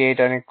 investigate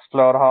and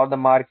explore how the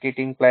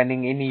marketing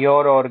planning in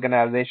your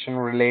organization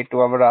relate to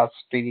our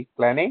strategic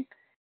planning.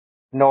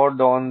 Note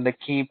down the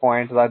key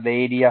points are the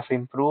area of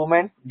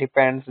improvement,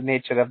 depends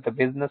nature of the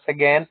business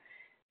again.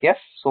 Yes,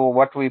 so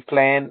what we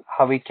plan,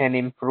 how we can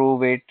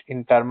improve it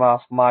in terms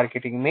of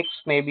marketing mix,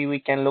 maybe we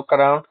can look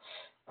around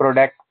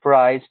product,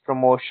 price,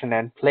 promotion,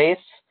 and place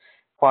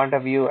point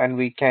of view, and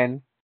we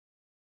can,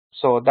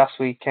 so thus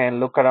we can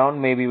look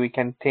around, maybe we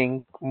can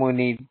think we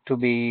need to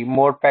be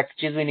more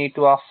packages we need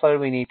to offer,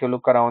 we need to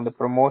look around the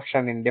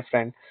promotion in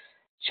different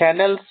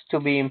channels to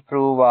be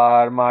improve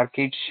our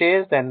market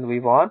shares, and we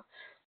want.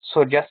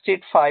 So just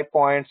it 5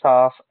 points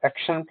of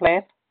action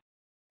plan.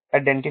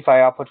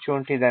 Identify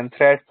opportunities and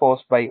threats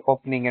posed by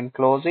opening and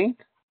closing.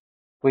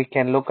 We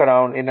can look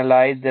around,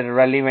 analyze the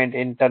relevant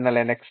internal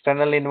and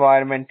external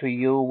environment to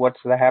you,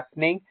 what's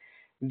happening,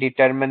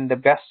 determine the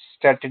best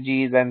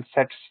strategies and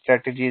set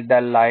strategies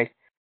that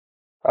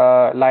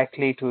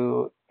likely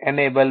to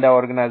enable the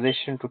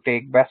organization to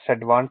take best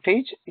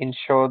advantage,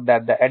 ensure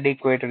that the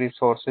adequate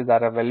resources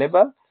are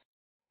available,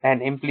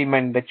 and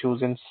implement the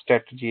chosen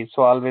strategy.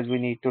 So always we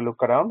need to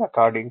look around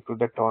according to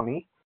the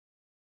Tony.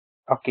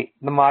 Okay,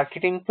 the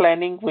marketing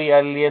planning we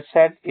earlier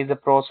said is a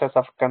process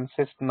of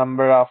consist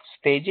number of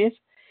stages,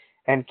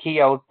 and key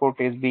output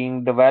is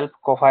being develop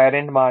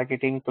coherent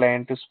marketing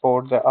plan to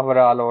support the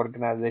overall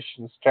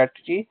organization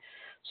strategy.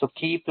 So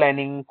key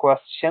planning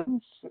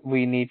questions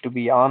we need to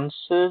be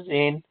answers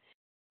in.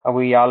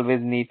 We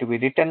always need to be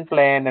written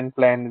plan and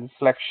plan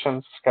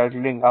selection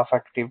scheduling of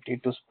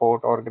activity to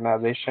support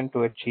organization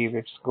to achieve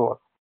its goal.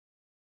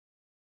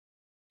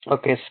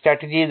 Okay,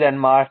 strategies and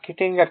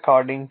marketing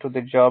according to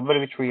the jobber,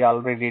 which we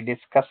already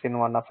discussed in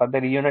one of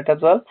other unit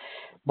as well.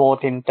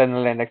 Both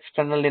internal and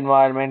external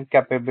environment,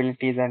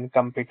 capabilities and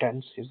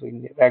competencies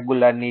we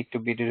regular need to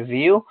be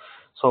reviewed.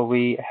 So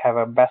we have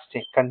a best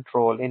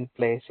control in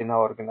place in our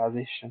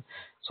organization.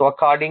 So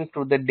according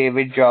to the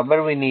David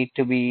Jobber, we need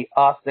to be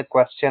asked the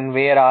question,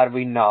 where are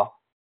we now?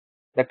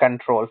 The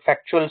control,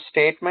 factual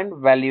statement,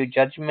 value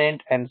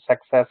judgment, and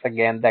success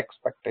again the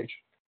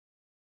expectation.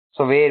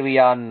 So where we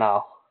are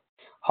now.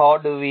 How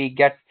do we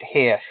get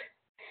here?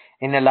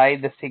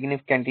 Analyze the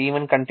significant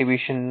even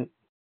contribution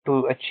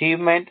to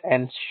achievement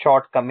and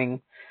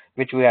shortcoming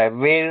which we have.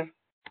 Where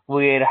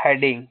we are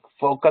heading.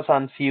 Focus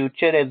on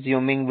future,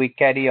 assuming we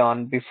carry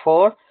on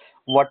before.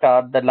 What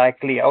are the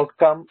likely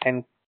outcome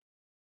and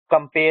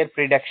compare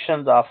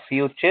predictions of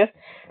future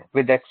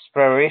with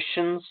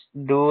aspirations.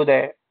 Do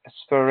the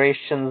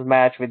aspirations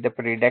match with the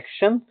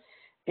prediction?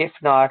 If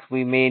not,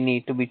 we may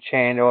need to be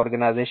change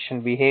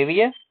organization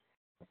behavior.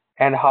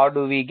 And how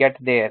do we get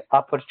there?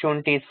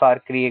 Opportunities for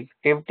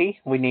creativity.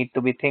 We need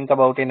to be think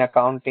about in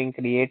accounting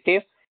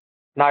creative,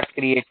 not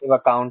creative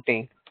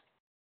accounting.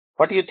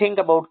 What do you think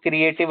about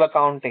creative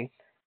accounting?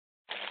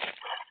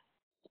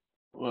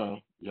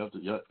 Well, you have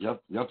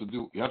to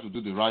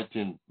do the right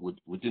thing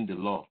within the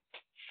law.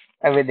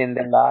 Within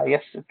the law,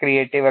 yes,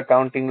 creative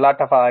accounting. Lot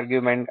of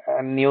argument.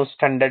 A new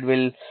standard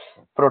will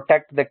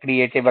protect the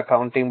creative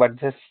accounting, but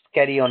this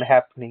carry on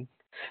happening.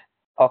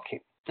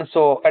 Okay.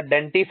 So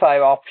identify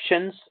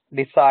options,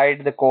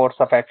 decide the course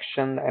of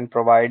action, and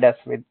provide us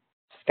with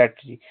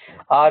strategy.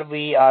 Are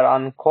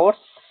on course?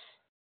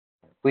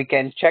 We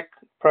can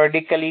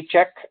periodically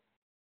check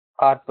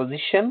our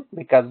position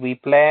because we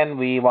plan,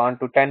 we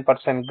want to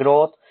 10%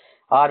 growth.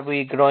 Are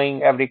we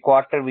growing every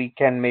quarter? We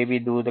can maybe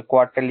do the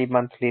quarterly,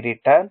 monthly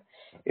return.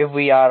 If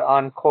we are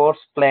on course,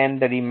 plan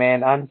the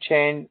remain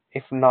unchanged.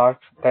 If not,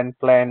 then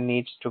plan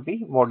needs to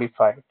be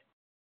modified.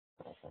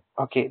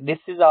 Okay, this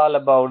is all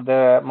about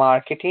the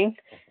marketing,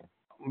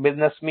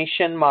 business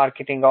mission,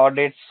 marketing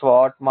audit,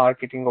 SWOT,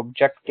 marketing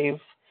objective,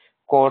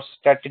 course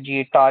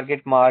strategy,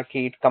 target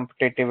market,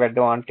 competitive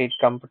advantage,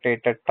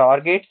 competitor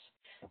targets.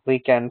 We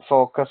can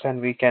focus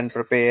and we can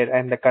prepare,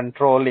 and the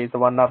control is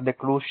one of the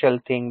crucial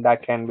thing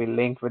that can be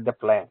linked with the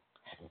plan.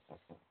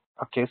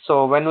 Okay,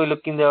 so when we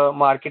look in the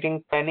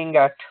marketing planning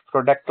at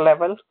product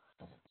level,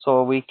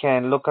 so we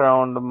can look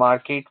around the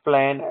market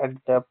plan at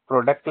the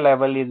product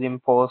level is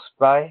imposed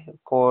by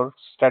core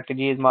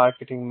strategies,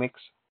 marketing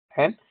mix,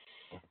 and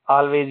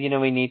always,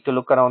 we need to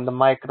look around the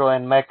micro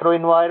and macro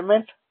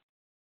environment,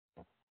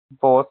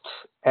 both,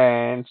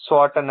 and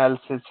SWOT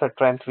analysis,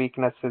 strength,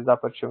 weaknesses,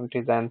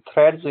 opportunities, and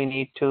threats. We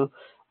need to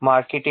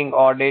marketing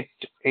audit.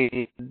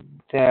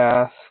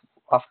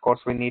 Of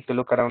course, we need to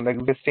look around the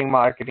existing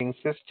marketing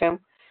system.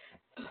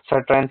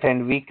 Strengths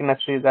and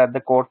weaknesses are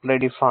the clearly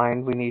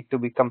defined. We need to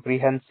be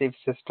comprehensive,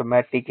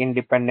 systematic,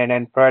 independent,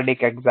 and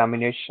periodic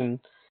examination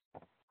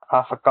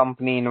of a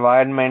company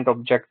environment,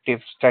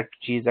 objectives,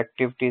 strategies,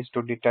 activities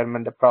to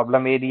determine the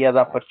problem areas,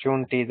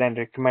 opportunities, and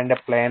recommend a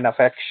plan of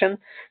action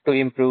to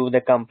improve the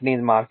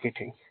company's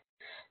marketing.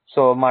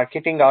 So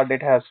marketing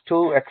audit has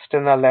two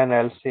external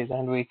analysis,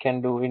 and we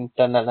can do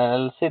internal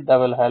analysis that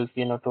will help,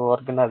 to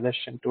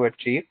organization to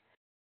achieve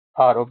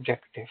our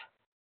objective.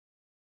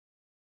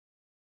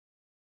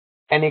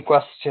 Any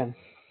question?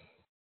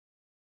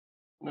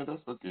 No,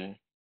 that's okay.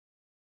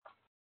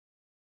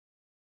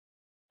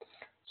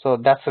 So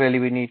that's really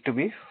we need to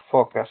be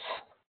focused.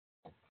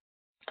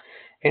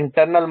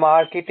 Internal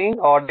marketing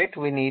audit,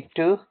 we need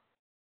to.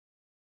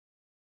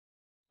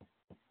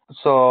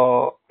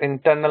 So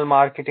internal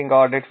marketing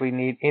audit, we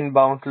need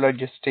inbound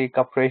logistic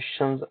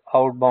operations,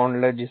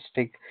 outbound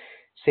logistic,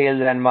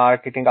 sales and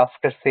marketing,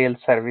 after sales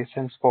service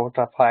and support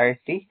of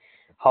IT.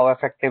 How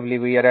effectively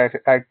we are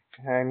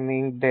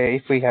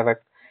if we have a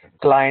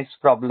client's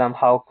problem,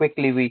 how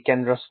quickly we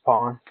can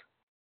respond,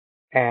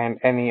 and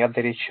any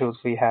other issues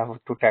we have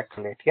to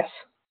tackle it. Yes.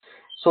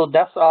 So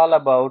that's all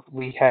about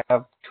we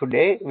have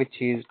today, which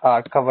is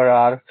cover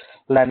our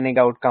learning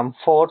outcome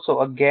 4.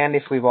 So again,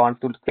 if we want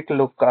to quick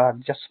look at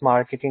just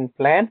marketing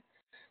plan,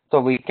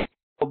 so we can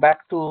go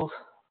back to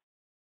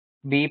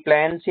B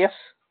plans. Yes.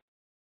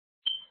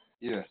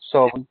 Yeah.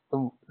 So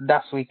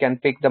thus we can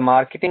pick the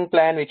marketing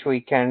plan, which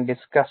we can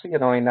discuss,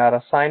 in our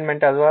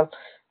assignment as well,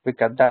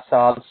 because that's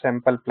all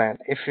simple plan.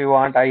 If you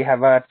want, I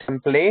have a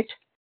template.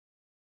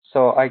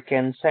 So I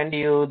can send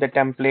you the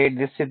template.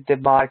 This is the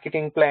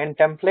marketing plan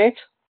template.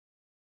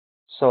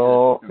 So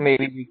Okay.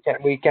 maybe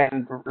we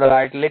can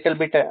write little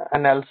bit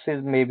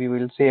analysis. Maybe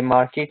we'll say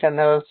market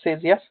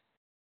analysis, yes,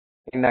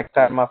 in a Yes.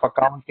 term of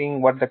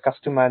accounting, what the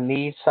customer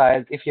needs,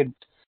 size, if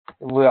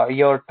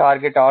your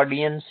target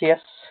audience,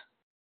 yes.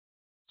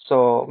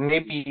 So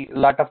maybe a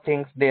lot of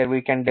things there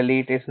we can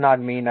delete. It's not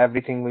mean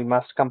everything we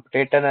must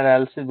competitor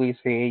analysis. We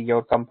say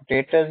your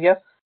competitors, yes.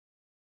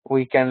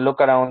 We can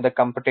look around the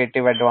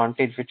competitive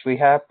advantage which we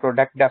have,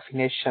 product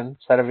definition,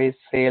 service,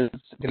 sales,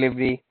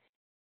 delivery,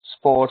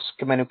 sports,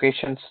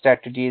 communication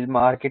strategies,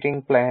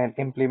 marketing plan,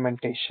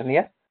 implementation.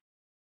 Yeah.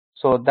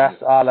 So Yes.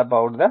 that's all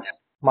about the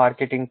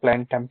marketing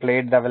plan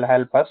template that will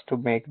help us to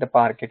make the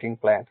marketing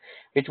plan,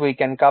 which we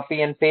can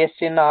copy and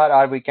paste in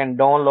or we can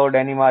download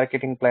any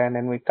marketing plan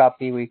and we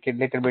copy, we can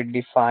little bit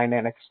define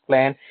and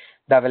explain.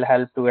 That will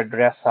help to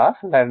address our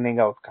learning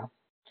outcome.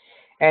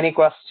 Any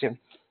question?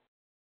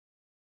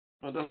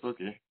 Oh, that's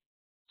okay.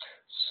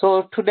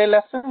 So today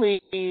lesson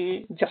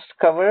we just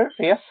covered,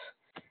 yes.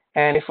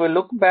 And if we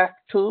look back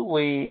to,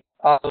 we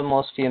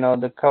almost,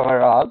 the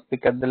cover all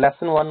because the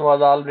lesson one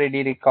was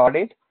already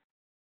recorded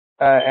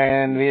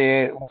and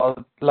we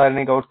was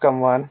learning outcome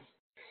one.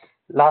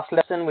 Last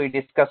lesson we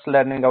discussed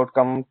learning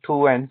outcome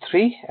 2 and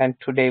 3 and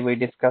today we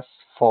discuss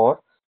 4.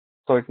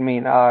 So it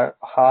means our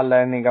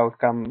learning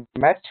outcome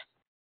met.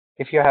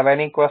 If you have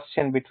any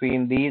question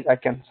between these, I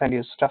can send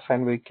you stuff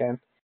and we can,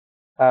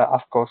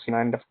 of course,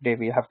 end of the day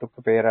we have to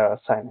prepare our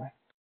assignment.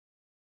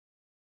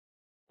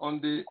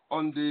 On the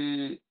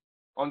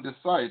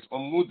site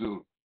on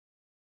Moodle,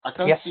 I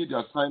can't Yes. see the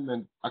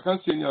assignment. I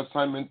can't see any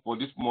assignment for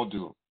this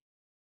module.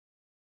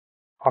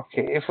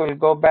 Okay, if we'll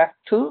go back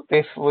to,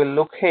 if we'll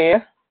look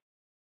here,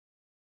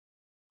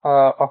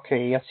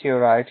 okay, yes, you're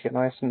right,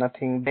 it's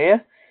nothing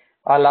there.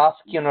 I'll ask,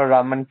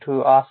 Raman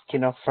to ask,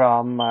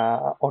 from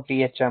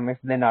OTHM if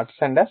they not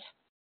send us.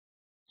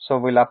 So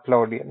we'll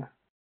upload,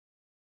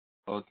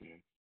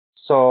 Okay.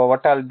 So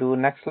what I'll do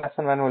next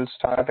lesson when we'll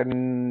start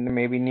in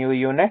maybe new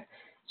unit.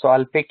 So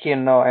I'll pick,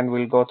 and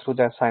we'll go through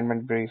the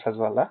assignment brief as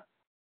well.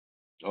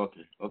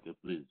 Okay. Okay,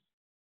 please.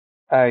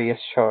 Yes,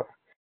 sure.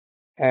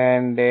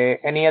 And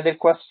any other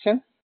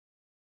question?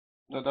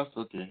 No, that's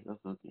okay.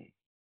 That's okay.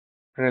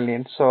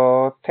 Brilliant.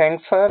 So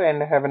thanks, sir,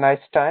 and have a nice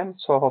time.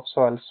 So hope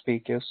so I'll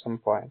speak you some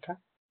point.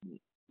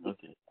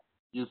 Okay.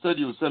 You said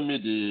you send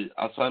me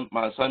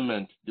my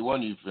assignment, the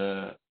one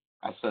you've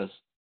assessed.